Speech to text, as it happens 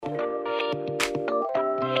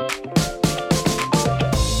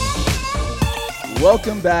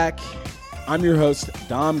Welcome back. I'm your host,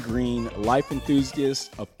 Dom Green, life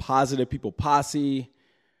enthusiast of Positive People Posse.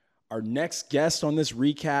 Our next guest on this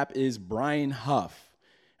recap is Brian Huff.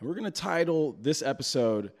 And we're going to title this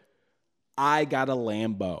episode, I Got a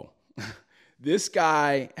Lambo. This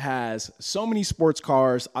guy has so many sports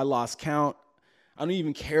cars, I lost count. I don't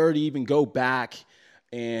even care to even go back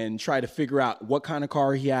and try to figure out what kind of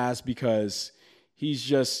car he has because he's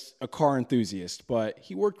just a car enthusiast. But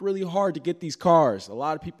he worked really hard to get these cars. A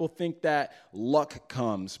lot of people think that luck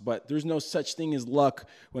comes, but there's no such thing as luck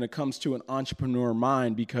when it comes to an entrepreneur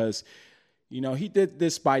mind because, you know, he did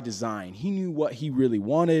this by design. He knew what he really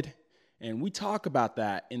wanted. And we talk about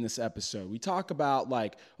that in this episode. We talk about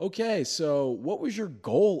like, okay, so what was your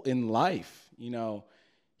goal in life? You know,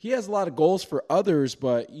 he has a lot of goals for others,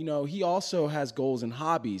 but, you know, he also has goals and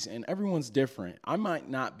hobbies, and everyone's different. I might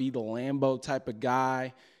not be the Lambo type of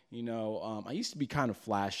guy. You know, I used to be kind of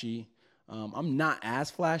flashy. I'm not as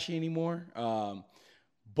flashy anymore,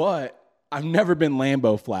 but I've never been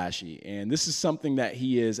Lambo flashy. And this is something that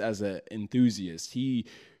he is as an enthusiast. He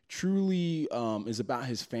truly is about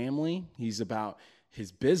his family. He's about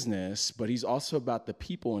his business, but he's also about the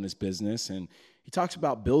people in his business. And he talks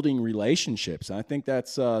about building relationships. And I think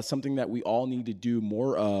that's something that we all need to do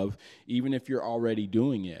more of, even if you're already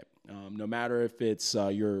doing it. No matter if it's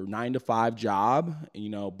your 9-to-5 job, you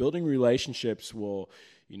know, building relationships will,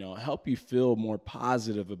 you know, help you feel more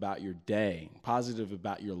positive about your day, positive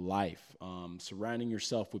about your life. Surrounding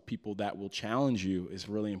yourself with people that will challenge you is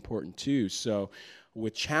really important too. So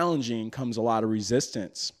with challenging comes a lot of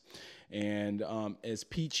resistance. And as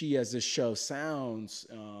peachy as this show sounds,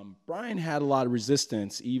 Brian had a lot of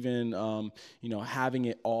resistance, even, you know, having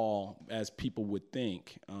it all as people would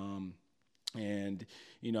think. And,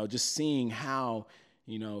 you know, just seeing how,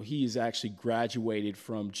 you know, he's actually graduated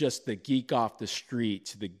from just the geek off the street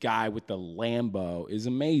to the guy with the Lambo is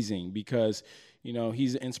amazing because, you know,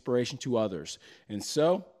 he's an inspiration to others. And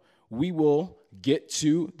so we will get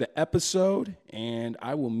to the episode, and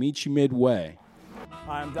I will meet you midway.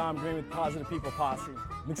 Hi, I'm Dom Green with Positive People Posse.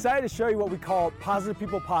 I'm excited to show you what we call Positive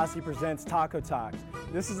People Posse presents Taco Talks.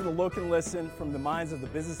 This is the look and listen from the minds of the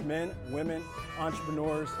businessmen, women,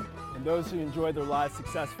 entrepreneurs, and those who enjoy their lives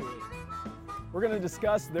successfully. We're going to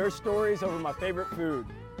discuss their stories over my favorite food,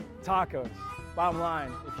 tacos. Bottom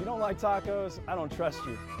line, if you don't like tacos, I don't trust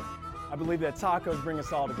you. I believe that tacos bring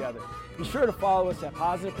us all together. Be sure to follow us at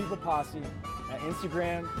Positive People Posse at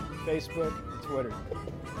Instagram, Facebook, and Twitter.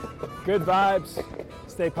 Good vibes,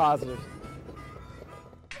 stay positive.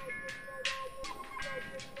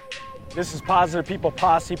 This is Positive People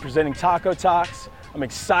Posse presenting Taco Talks. I'm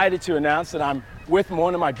excited to announce that I'm with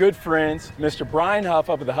one of my good friends, Mr. Brian Huff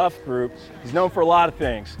of the Huff Group. He's known for a lot of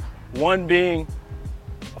things. One being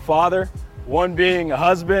a father, one being a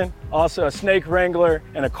husband, also a snake wrangler,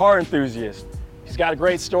 and a car enthusiast. He's got a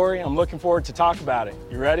great story. I'm looking forward to talk about it.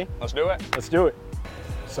 You ready? Let's do it. Let's do it.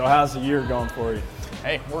 So how's the year going for you?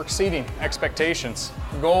 Hey, we're exceeding expectations.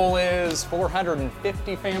 Goal is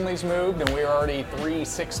 450 families moved, and we're already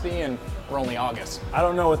 360, and we're only August. I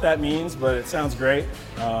don't know what that means, but it sounds great.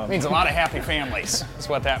 It means a lot of happy families, is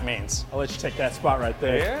what that means. I'll let you take that spot right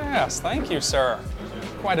there. Yes, thank you, sir.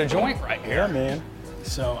 Quite a joint right here. Yeah, man.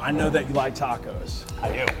 So I know that you like tacos.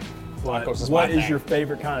 I do. But Tacos is what my is thing. your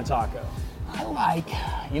favorite kind of taco? I like,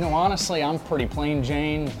 you know, honestly, I'm pretty plain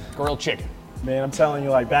Jane, grilled chicken. Man, I'm telling you,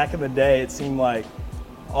 like back in the day, it seemed like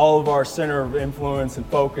all of our center of influence and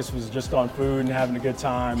focus was just on food and having a good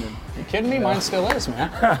time. And You kidding me? Mine still is, man.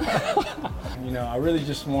 you know, I really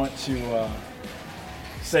just want to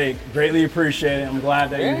say greatly appreciate it. I'm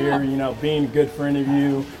glad that you're here. You know, being a good friend of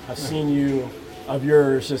you, I've seen you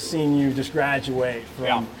just graduate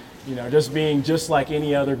from, you know, just being just like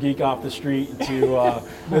any other geek off the street to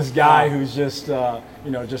this guy who's just,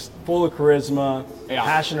 you know, just full of charisma,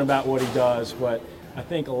 passionate about what he does. But I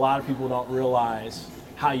think a lot of people don't realize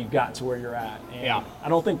how you got to where you're at. And I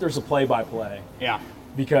don't think there's a play-by-play.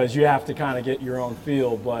 Because you have to kind of get your own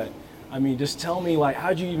feel. But I mean, just tell me, like,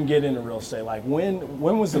 how'd you even get into real estate? Like, when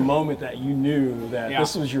was the moment that you knew that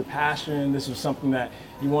this was your passion, this was something that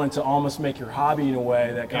you wanted to almost make your hobby in a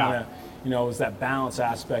way that kind of, you know, was that balance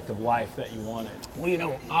aspect of life that you wanted? Well, you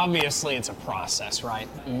know, obviously it's a process, right?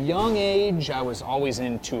 Young age, I was always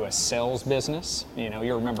into a sales business. You know,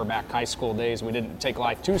 you remember back high school days, we didn't take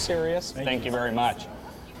life too serious. Thank you very much.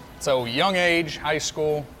 So young age, high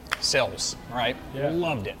school, sales, right?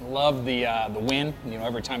 Loved it. Loved the win. You know,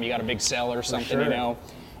 every time you got a big sale or something, you know.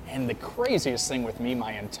 And the craziest thing with me,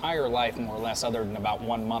 my entire life, more or less, other than about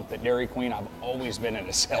 1 month at Dairy Queen, I've always been in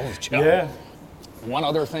a sales job. One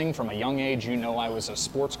other thing, from a young age, I was a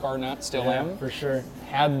sports car nut, still am. For sure.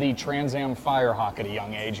 Had the Trans Am Firehawk at a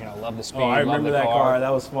young age, loved the speed, I loved remember the that car.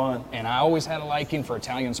 That was fun. And I always had a liking for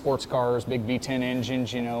Italian sports cars, big V10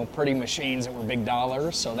 engines, pretty machines that were big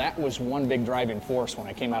dollars. So that was one big driving force when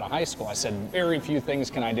I came out of high school. I said, very few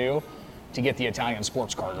things can I do to get the Italian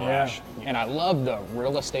sports car garage. Yeah. And I loved the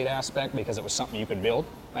real estate aspect because it was something you could build.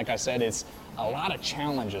 Like I said, it's a lot of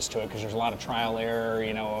challenges to it because there's a lot of trial error,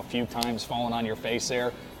 a few times falling on your face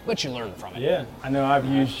there, but you learn from it. Yeah, I know I've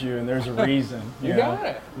used you, and there's a reason. You got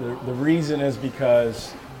it. The reason is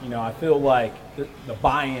because, I feel like the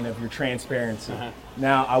buy-in of your transparency.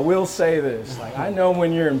 Now, I will say this, I know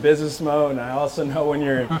when you're in business mode, and I also know when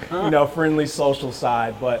you're in, friendly social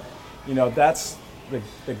side, but, that's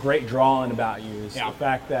the great drawing about you is the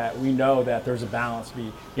fact that we know that there's a balance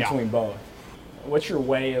between both. What's your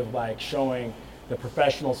way of showing the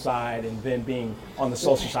professional side and then being on the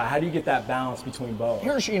social side? How do you get that balance between both?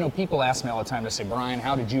 Here's, people ask me all the time, to say, Brian,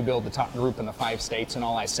 how did you build the top group in the 5 states? And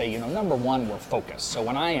all I say, number one, we're focused. So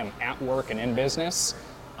when I am at work and in business,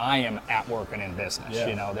 I am at work and in business.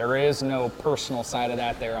 Yeah. There is no personal side of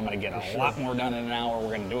that there. I'm going to get a lot more done in an hour.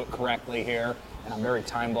 We're going to do it correctly here. And I'm very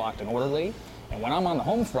time blocked and orderly. And when I'm on the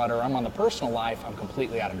home front or I'm on the personal life, I'm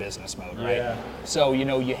completely out of business mode, right? Yeah. So,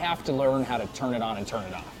 you have to learn how to turn it on and turn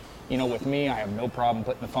it off. With me, I have no problem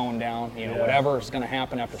putting the phone down. Whatever is going to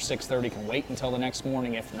happen after 6:30 can wait until the next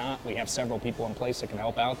morning. If not, we have several people in place that can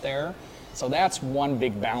help out there. So that's one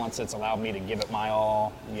big balance that's allowed me to give it my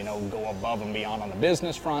all, go above and beyond on the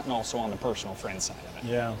business front and also on the personal friend side of it.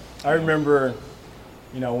 Yeah. I remember,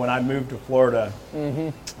 when I moved to Florida,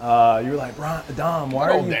 you were like, Dom,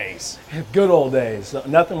 why are you? Good old days. Good old days.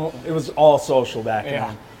 Nothing, it was all social back Yeah.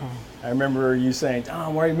 then. I remember you saying,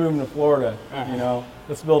 Dom, why are you moving to Florida?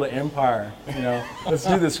 Let's build an empire. Let's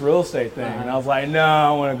do this real estate thing. And I was like, no,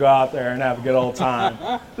 I want to go out there and have a good old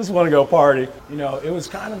time. Just want to go party. It was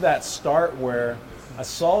kind of that start where I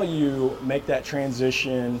saw you make that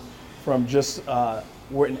transition from just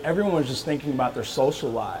when everyone was just thinking about their social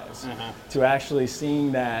lives to actually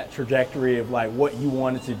seeing that trajectory of what you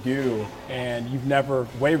wanted to do, and you've never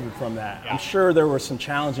wavered from that. I'm sure there were some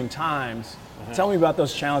challenging times. Tell me about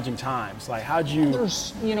those challenging times. How'd you...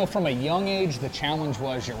 There's, from a young age, the challenge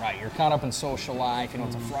was, you're right, you're caught up in social life,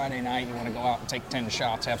 it's a Friday night, you want to go out and take 10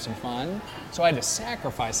 shots, have some fun. So I had to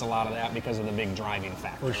sacrifice a lot of that because of the big driving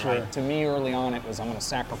factor. For sure. Right? To me, early on, it was, I'm going to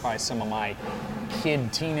sacrifice some of my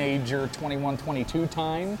teenager, 21, 22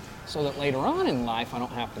 time, so that later on in life, I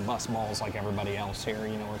don't have to bust balls like everybody else here,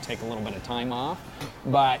 or take a little bit of time off.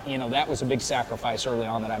 But, that was a big sacrifice early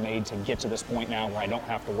on that I made to get to this point now where I don't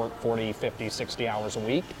have to work 40, 50, 60 hours a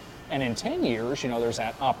week. And in 10 years, there's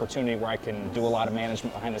that opportunity where I can do a lot of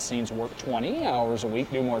management behind the scenes, work 20 hours a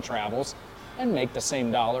week, do more travels, and make the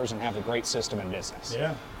same dollars and have a great system in business.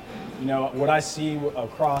 Yeah. What I see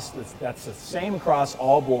across, that's the same across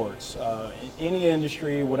all boards. In any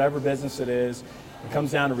industry, whatever business it is, it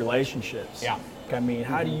comes down to relationships. Yeah.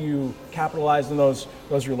 How do you capitalize on those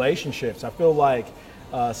relationships? I feel like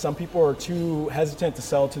some people are too hesitant to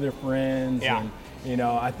sell to their friends. Yeah. And,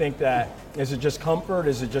 I think that, is it just comfort?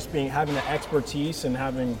 Is it just having the expertise and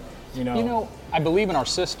having, I believe in our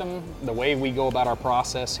system, the way we go about our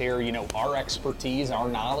process here, our expertise, our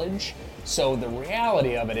knowledge. So the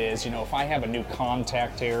reality of it is, if I have a new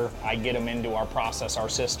contact here, I get them into our process, our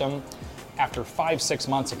system. After 5-6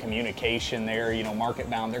 months of communication there, market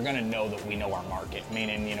bound, they're going to know that we know our market.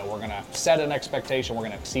 Meaning, we're going to set an expectation, we're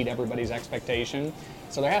going to exceed everybody's expectation.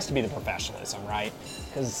 So there has to be the professionalism, right?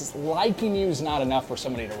 Because liking you is not enough for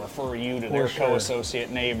somebody to refer you to their co-associate,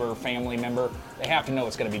 neighbor, family member. They have to know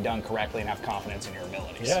it's going to be done correctly and have confidence in your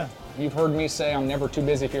abilities. Yeah. You've heard me say I'm never too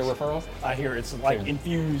busy for your referrals. I hear it's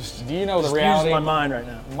infused. Do you know the Just reality? in my mind right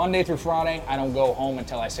now. Monday through Friday, I don't go home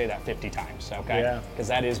until I say that 50 times, okay? Yeah. Because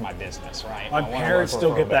that is my business, right? My parents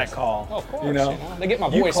still get that call. Oh, of course. They get my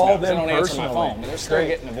You voicemails. call They them don't answer my personally. phone, but they're still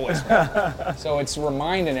getting the voicemail. So it's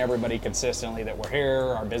reminding everybody consistently that we're here.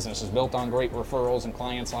 Our business is built on great referrals and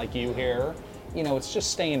clients like you here. It's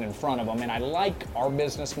just staying in front of them. And I like our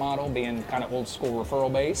business model being kind of old school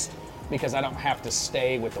referral based, because I don't have to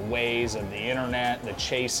stay with the ways of the internet, the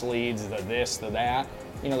chase leads, the this, the that.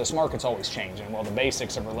 This market's always changing. Well, the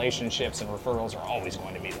basics of relationships and referrals are always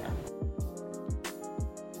going to be there.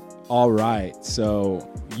 All right,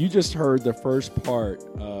 so you just heard the first part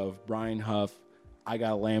of Brian Huff, I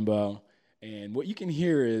Got a Lambo. And what you can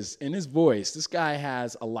hear is, in his voice, this guy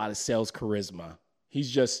has a lot of sales charisma.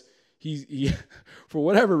 He for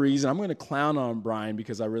whatever reason, I'm going to clown on Brian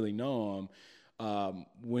because I really know him.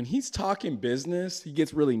 When he's talking business, he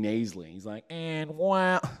gets really nasally. He's like, and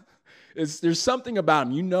wow. there's something about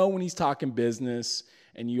him. You know when he's talking business,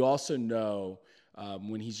 and you also know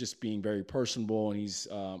when he's just being very personable and he's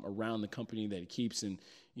around the company that he keeps. And,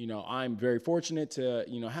 I'm very fortunate to,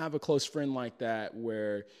 have a close friend like that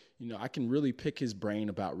where, I can really pick his brain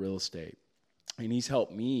about real estate. And he's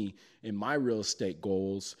helped me in my real estate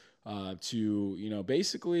goals to,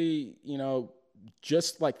 basically,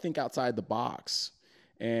 just like think outside the box.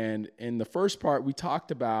 And in the first part, we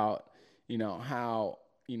talked about, how,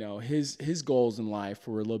 his goals in life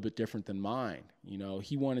were a little bit different than mine.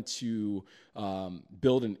 He wanted to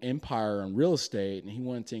build an empire on real estate, and he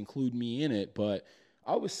wanted to include me in it. But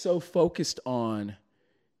I was so focused on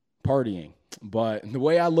partying. But the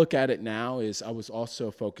way I look at it now is I was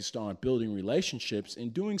also focused on building relationships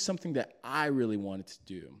and doing something that I really wanted to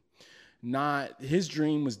do. His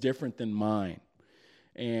dream was different than mine.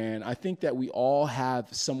 And I think that we all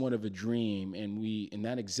have somewhat of a dream, and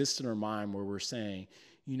that exists in our mind where we're saying,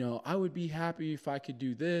 I would be happy if I could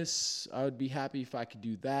do this. I would be happy if I could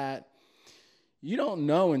do that. You don't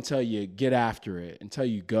know until you get after it, until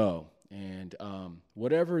you go. And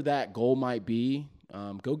whatever that goal might be,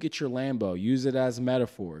 go get your Lambo. Use it as a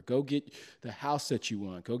metaphor. Go get the house that you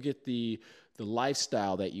want. Go get the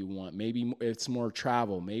lifestyle that you want. Maybe it's more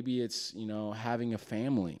travel. Maybe it's, having a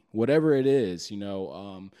family. Whatever it is,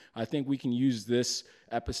 I think we can use this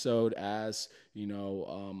episode as,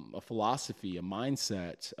 a philosophy, a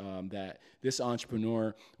mindset that this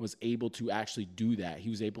entrepreneur was able to actually do that. He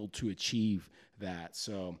was able to achieve that.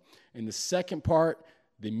 So in the second part,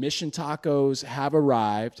 the Mission Tacos have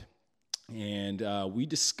arrived, and we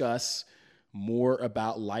discuss more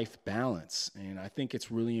about life balance. And I think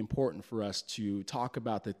it's really important for us to talk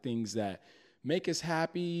about the things that make us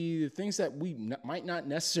happy, the things that we might not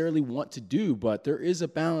necessarily want to do, but there is a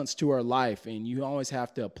balance to our life, and you always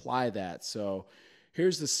have to apply that. So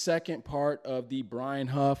here's the second part of the Brian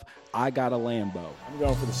Huff, I Got a Lambo. I'm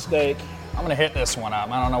going for the steak. I'm gonna hit this one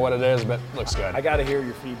up. I don't know what it is, but it looks good. I got to hear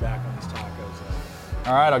your feedback on these tacos.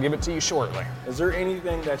 All right, I'll give it to you shortly. Is there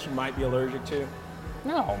anything that you might be allergic to?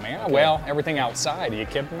 No, man. Okay. Well, everything outside. Are you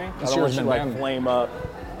kidding me? I don't want you to flame up.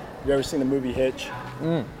 You ever seen the movie Hitch?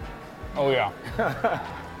 Oh, yeah.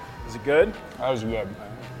 Is it good? That was good.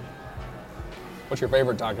 What's your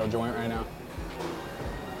favorite taco joint right now?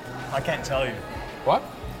 I can't tell you. What?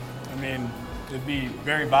 I mean, it'd be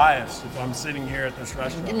very biased if I'm sitting here at this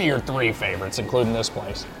restaurant. Give me your 3 favorites, including this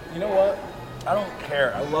place. You know what? I don't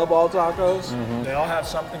care. I love all tacos. Mm-hmm. They all have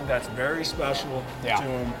something that's very special to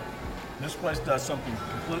them. This place does something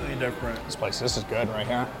completely different. This is good right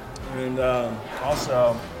here. And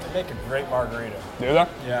also, they make a great margarita. Do they?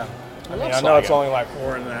 Yeah. I know it's only like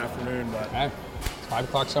 4 in the afternoon, but hey, it's 5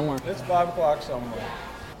 o'clock somewhere. It's 5 o'clock somewhere.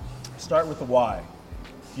 Start with the why.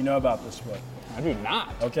 Do you know about this book? I do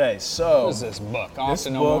not. Okay, so what is this book? This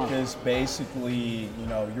book is basically,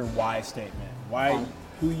 your why statement. Why,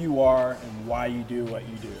 who you are, and why you do what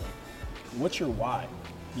you do. What's your why?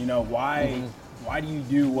 Why do you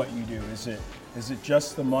do what you do? Is it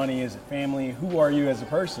just the money? Is it family? Who are you as a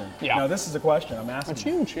person? Yeah. Now, this is a question I'm asking. It's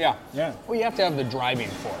huge, yeah. Yeah. Well, you have to have the driving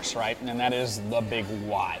force, right? And that is the big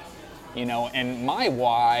why. And my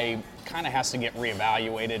why kind of has to get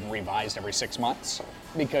reevaluated and revised every 6 months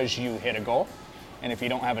because you hit a goal. And if you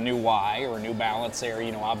don't have a new why or a new balance there,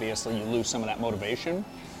 obviously you lose some of that motivation.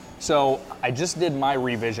 So I just did my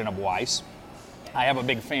revision of whys. I have a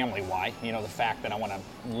big family why, the fact that I want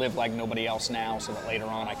to live like nobody else now so that later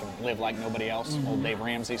on I can live like nobody else, old Dave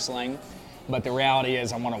Ramsey slang. But the reality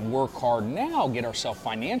is I want to work hard now, get ourselves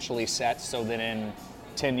financially set so that in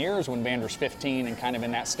 10 years when Vander's 15 and kind of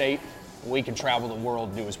in that state, we can travel the world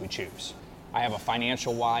and do as we choose. I have a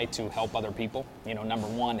financial why to help other people. Number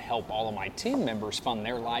one, help all of my team members fund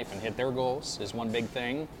their life and hit their goals is one big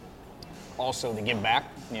thing. Also to give back,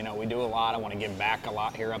 we do a lot. I want to give back a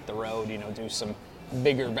lot here up the road, do some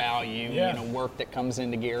bigger value, work that comes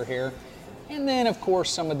into gear here. And then of course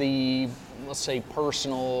some of the, let's say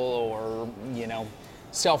personal or,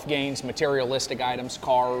 self-gains, materialistic items,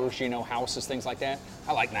 cars, houses, things like that.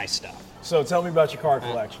 I like nice stuff. So tell me about your car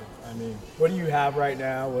collection. What do you have right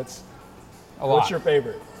now? What's your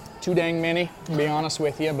favorite? Too dang many, to be honest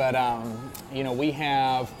with you, but we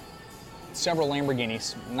have several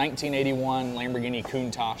Lamborghinis. 1981 Lamborghini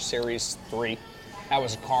Countach Series 3. That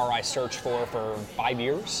was a car I searched for 5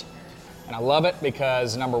 years. And I love it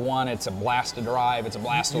because, number one, it's a blast to drive. It's a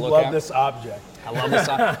blast to look at. You love this object. I love this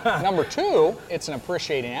object. Number two, it's an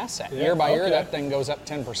appreciating asset. Year by year, that thing goes up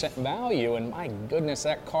 10% in value. And my goodness,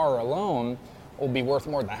 that car alone will be worth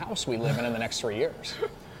more than the house we live in the next 3 years.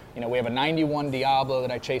 We have a 91 Diablo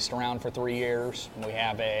that I chased around for 3 years. We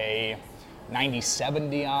have a 97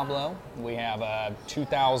 Diablo. We have a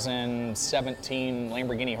 2017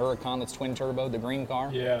 Lamborghini Huracan that's twin turbo, the green car.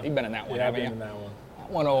 Yeah. You've been in that one, Yeah, I've haven't been you? in that one.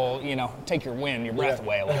 That one will, take your breath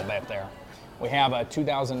away a little bit there. We have a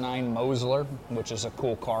 2009 Mosler, which is a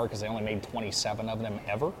cool car because they only made 27 of them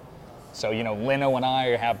ever. So, Leno and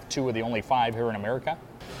I have 2 of the only 5 here in America.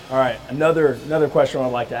 All right, another question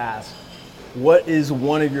I'd like to ask. What is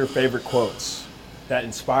one of your favorite quotes that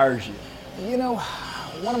inspires you?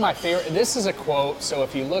 One of my favorite, this is a quote, so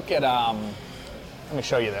if you look at, let me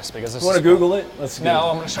show you this because this You want to Google it? Let's go. No,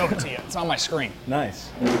 I'm going to show it to you. It's on my screen.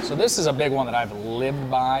 Nice. So this is a big one that I've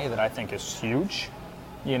lived by that I think is huge,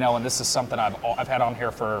 and this is something I've had on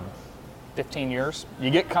here for 15 years. You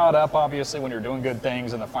get caught up, obviously, when you're doing good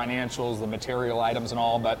things and the financials, the material items and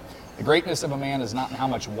all, but the greatness of a man is not in how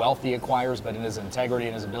much wealth he acquires, but in his integrity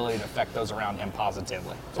and his ability to affect those around him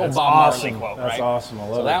positively. It's an old Bob Marley quote, That's right? awesome. I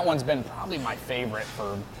love So it. that one's been probably my favorite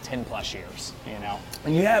for 10 plus years,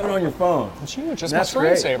 And you have it on your phone. It's huge. It's That's my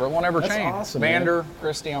great. screensaver. It won't ever That's change. awesome, Vander,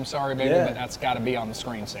 Christy, I'm sorry, baby, Yeah. but that's got to be on the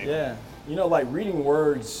screensaver. Yeah. Like reading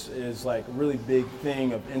words is like a really big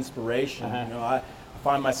thing of inspiration. I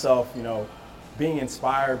find myself, being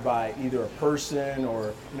inspired by either a person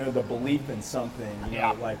or, the belief in something.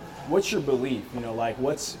 Like, what's your belief? Like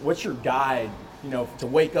what's your guide, to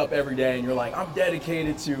wake up every day and you're like, I'm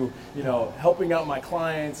dedicated to, helping out my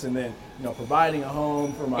clients and then, providing a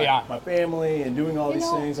home for my family and doing all these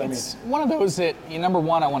things. It's one of those that, number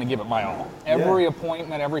one, I want to give it my all. Every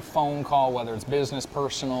appointment, every phone call, whether it's business,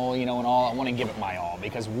 personal, and all, I want to give it my all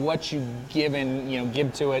because what you give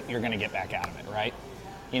to it, you're going to get back out of it, right?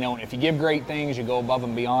 And if you give great things, you go above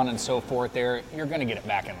and beyond and so forth there, you're going to get it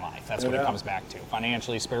back in life. That's what it comes back to,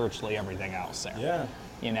 financially, spiritually, everything else there. Yeah.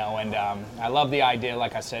 And I love the idea,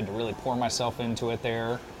 like I said, to really pour myself into it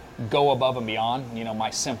there, go above and beyond. My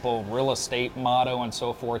simple real estate motto and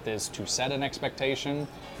so forth is to set an expectation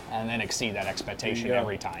and then exceed that expectation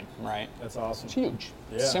every time, right? That's awesome. It's huge.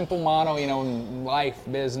 Yeah. Simple motto, life,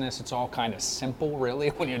 business, it's all kind of simple, really,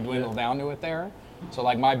 when you dwindle down to it there. So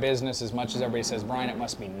like my business, as much as everybody says, Brian, it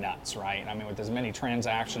must be nuts, right? I mean, with as many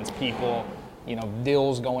transactions, people,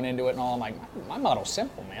 deals going into it and all, I'm like, my motto's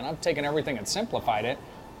simple, man. I've taken everything and simplified it.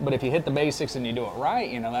 But if you hit the basics and you do it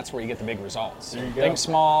right, that's where you get the big results. There you go. Think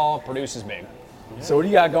small, produces big. So what do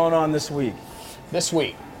you got going on this week? This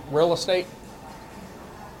week, real estate.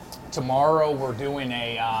 Tomorrow we're doing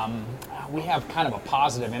we have kind of a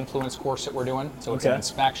positive influence course that we're doing. So it's an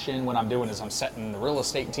inspection. What I'm doing is I'm setting the real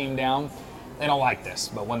estate team down. They don't like this,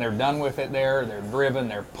 but when they're done with it they're driven,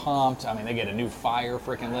 they're pumped. I mean, they get a new fire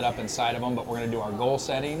freaking lit up inside of them, but we're going to do our goal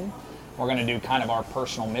setting. We're going to do kind of our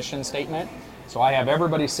personal mission statement. So I have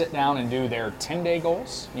everybody sit down and do their 10-day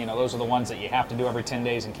goals. Those are the ones that you have to do every 10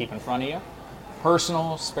 days and keep in front of you.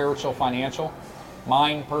 Personal, spiritual, financial.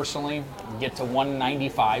 Mine, personally, get to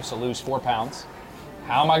 195, so lose 4 pounds.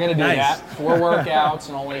 How am I going to do that? 4 workouts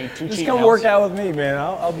and only 2 cheat meals. Just come work out with me, man.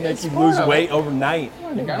 I'll make you lose weight overnight.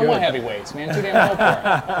 I don't want heavy weights, man. Too damn old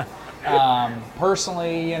for it.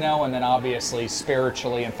 Personally, and then obviously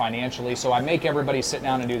spiritually and financially. So I make everybody sit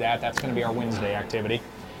down and do that. That's going to be our Wednesday activity.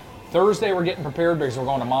 Thursday, we're getting prepared because we're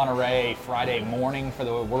going to Monterey Friday morning for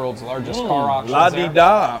the world's largest car auction.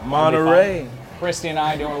 La-di-da, Monterey. Christy and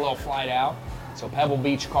I doing a little flight out. So Pebble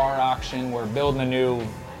Beach car auction. We're building a new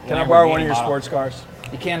Can I borrow one of your sports cars?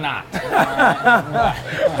 You cannot.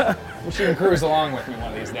 Wish you can cruise along with me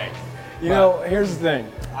one of these days. Here's the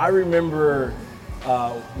thing. I remember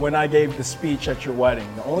when I gave the speech at your wedding.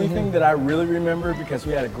 The only thing that I really remember, because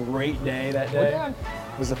we had a great day that day,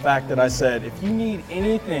 was the fact that I said, if you need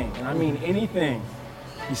anything, and I mean anything,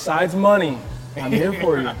 besides money, I'm here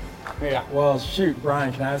for you. Yeah. Well, shoot,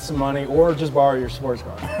 Brian, can I have some money or just borrow your sports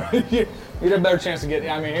car? You'd have a better chance to get,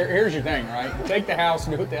 here's your thing, right? Take the house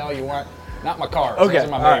and do what the hell you want. Not my cars. Okay. Those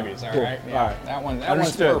are my babies, all cool. right? Yeah. All right. That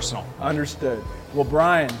one's personal. Understood. Well,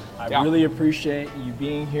 Brian, I really appreciate you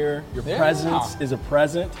being here. Your presence is a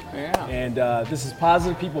present. Yeah. And this is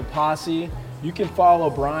Positive People Posse. You can follow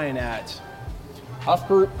Brian at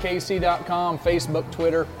HuffGroupKC.com, Facebook,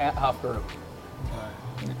 Twitter, at Huff Group.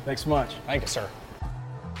 Thanks so much. Thank you, sir.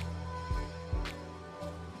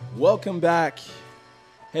 Welcome back.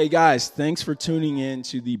 Hey guys, thanks for tuning in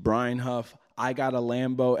to the Brian Huff I Got a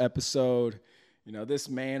Lambo episode. This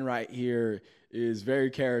man right here is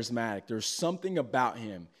very charismatic. There's something about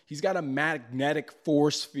him. He's got a magnetic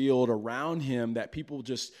force field around him that people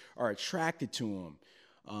just are attracted to him.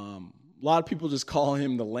 A lot of people just call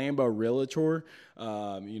him the Lambo Realtor.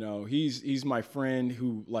 He's my friend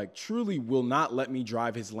who truly will not let me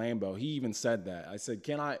drive his Lambo. He even said that. I said,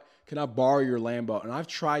 can I borrow your Lambo? And I've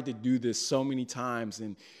tried to do this so many times,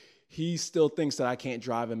 and he still thinks that I can't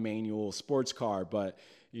drive a manual sports car, but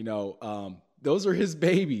those are his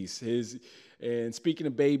babies. And speaking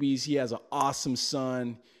of babies, he has an awesome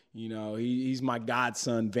son. He's my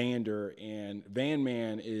godson, Vander, and Van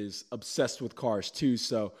Man is obsessed with cars too.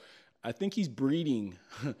 So I think he's breeding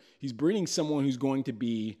someone who's going to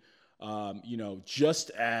be,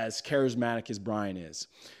 just as charismatic as Brian is.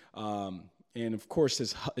 And of course,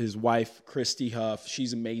 his wife, Christy Huff,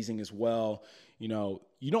 she's amazing as well. You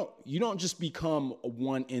don't just become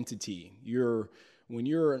one entity. When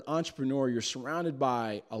you're an entrepreneur, you're surrounded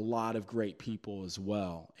by a lot of great people as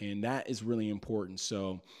well. And that is really important.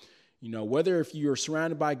 So, whether if you're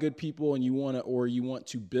surrounded by good people and you want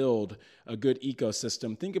to build a good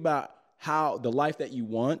ecosystem, think about how the life that you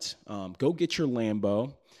want. Go get your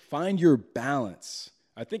Lambo, find your balance.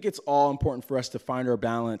 I think it's all important for us to find our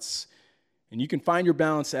balance. And you can find your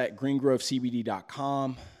balance at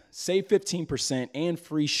greengrovecbd.com. Save 15% and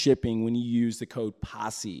free shipping when you use the code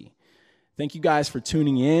POSSE. Thank you guys for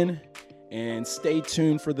tuning in, and stay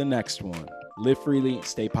tuned for the next one. Live freely,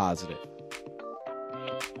 stay positive.